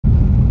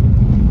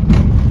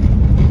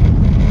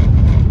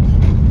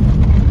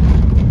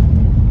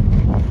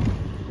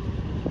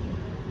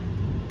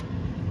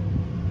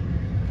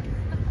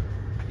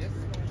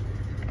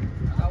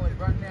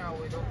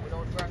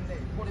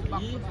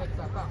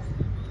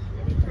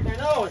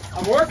know.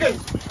 I'm working.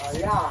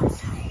 Yeah.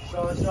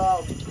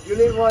 So you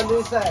live on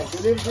this side. You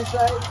live this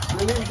side.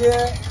 You live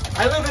there.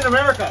 I live in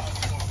America.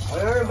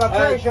 You're in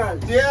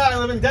vacation. Yeah, I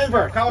live in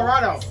Denver,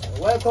 Colorado.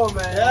 Welcome,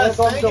 man. Yes,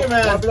 welcome thank you,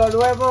 man. Pueblo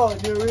Nuevo,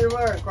 New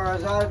River,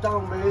 Corazon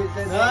Town, Belize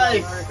and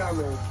Nice.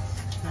 America, man.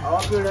 I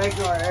hope you like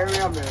our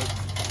area, man.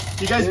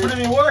 You guys put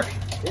in work?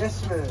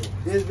 Yes, man.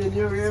 This is the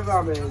New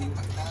River, man.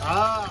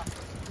 Ah.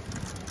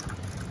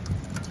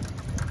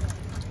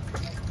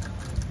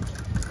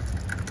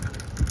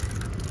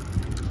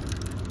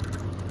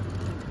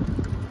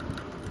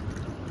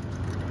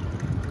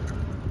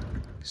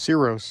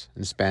 Cerros,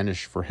 in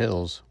Spanish for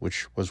hills,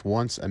 which was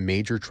once a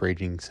major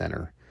trading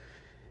center.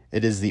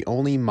 It is the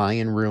only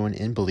Mayan ruin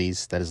in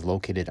Belize that is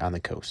located on the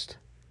coast.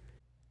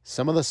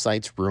 Some of the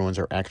site's ruins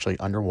are actually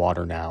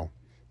underwater now,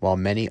 while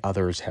many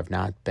others have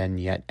not been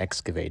yet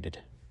excavated.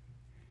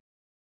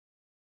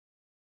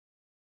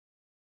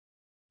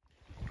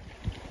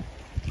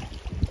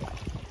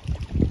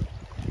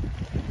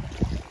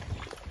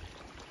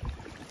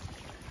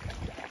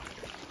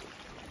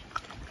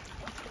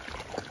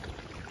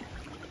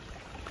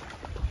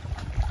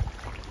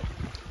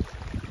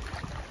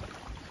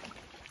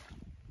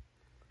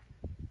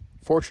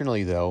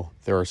 Fortunately, though,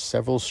 there are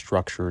several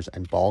structures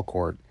and ball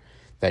court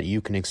that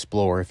you can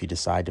explore if you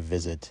decide to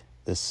visit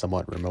this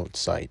somewhat remote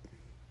site.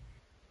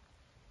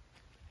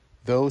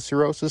 Though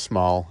Cerros is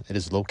small, it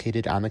is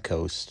located on the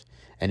coast,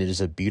 and it is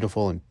a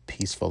beautiful and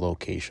peaceful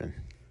location.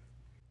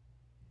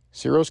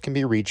 Cerros can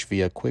be reached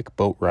via a quick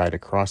boat ride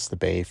across the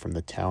bay from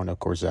the town of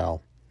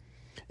Corzel.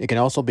 It can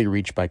also be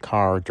reached by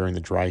car during the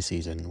dry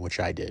season, which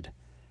I did.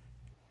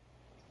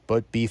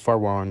 But be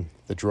forewarned,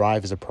 the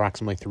drive is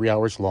approximately 3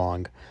 hours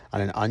long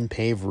on an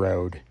unpaved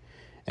road,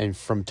 and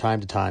from time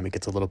to time it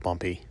gets a little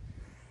bumpy.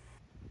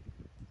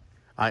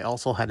 I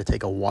also had to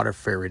take a water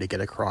ferry to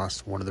get across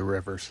one of the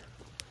rivers.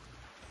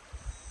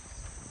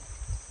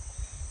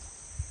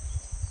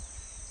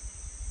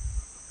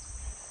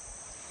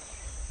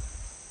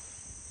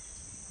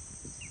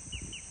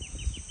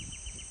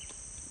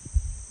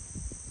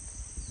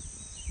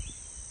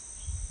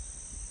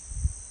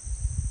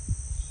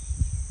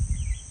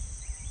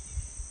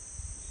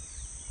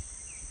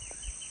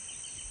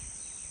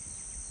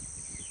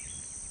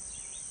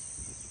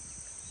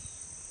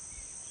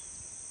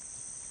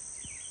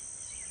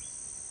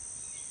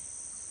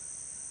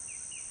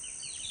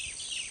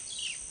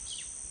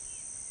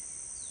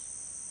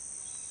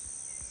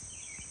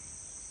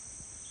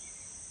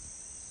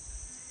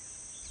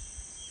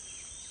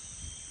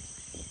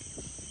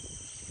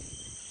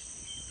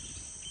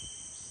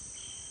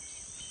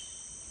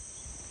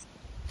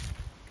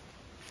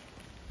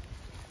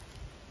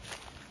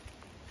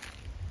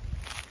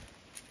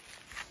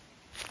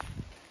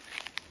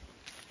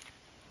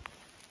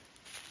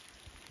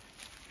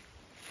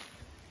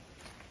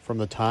 From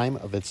the time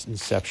of its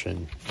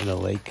inception in the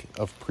late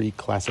of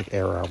Preclassic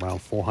era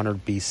around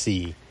 400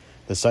 BC,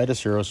 the site of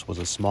Cerros was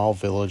a small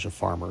village of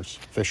farmers,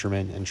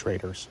 fishermen, and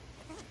traders.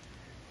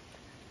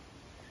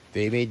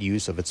 They made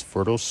use of its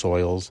fertile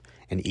soils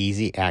and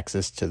easy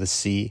access to the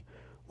sea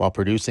while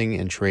producing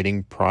and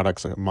trading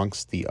products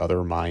amongst the other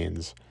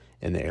Mayans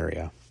in the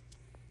area.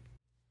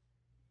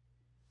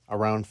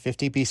 Around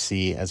 50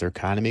 BC, as their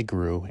economy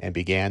grew and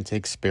began to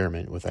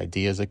experiment with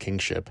ideas of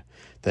kingship,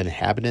 the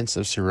inhabitants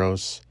of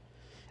Cerros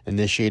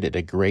initiated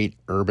a great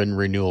urban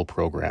renewal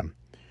program,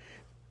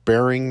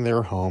 burying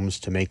their homes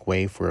to make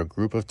way for a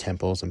group of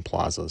temples and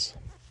plazas.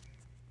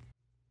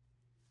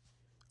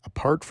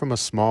 Apart from a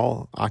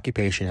small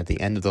occupation at the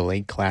end of the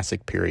late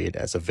Classic period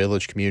as a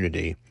village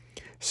community,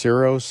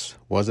 Cerros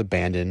was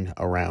abandoned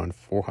around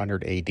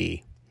 400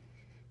 AD.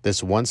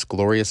 This once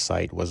glorious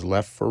site was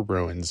left for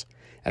ruins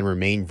and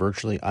remained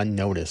virtually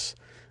unnoticed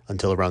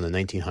until around the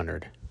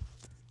 1900s.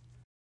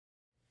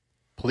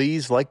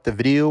 Please like the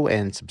video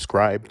and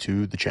subscribe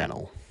to the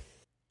channel.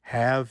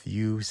 Have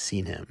you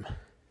seen him?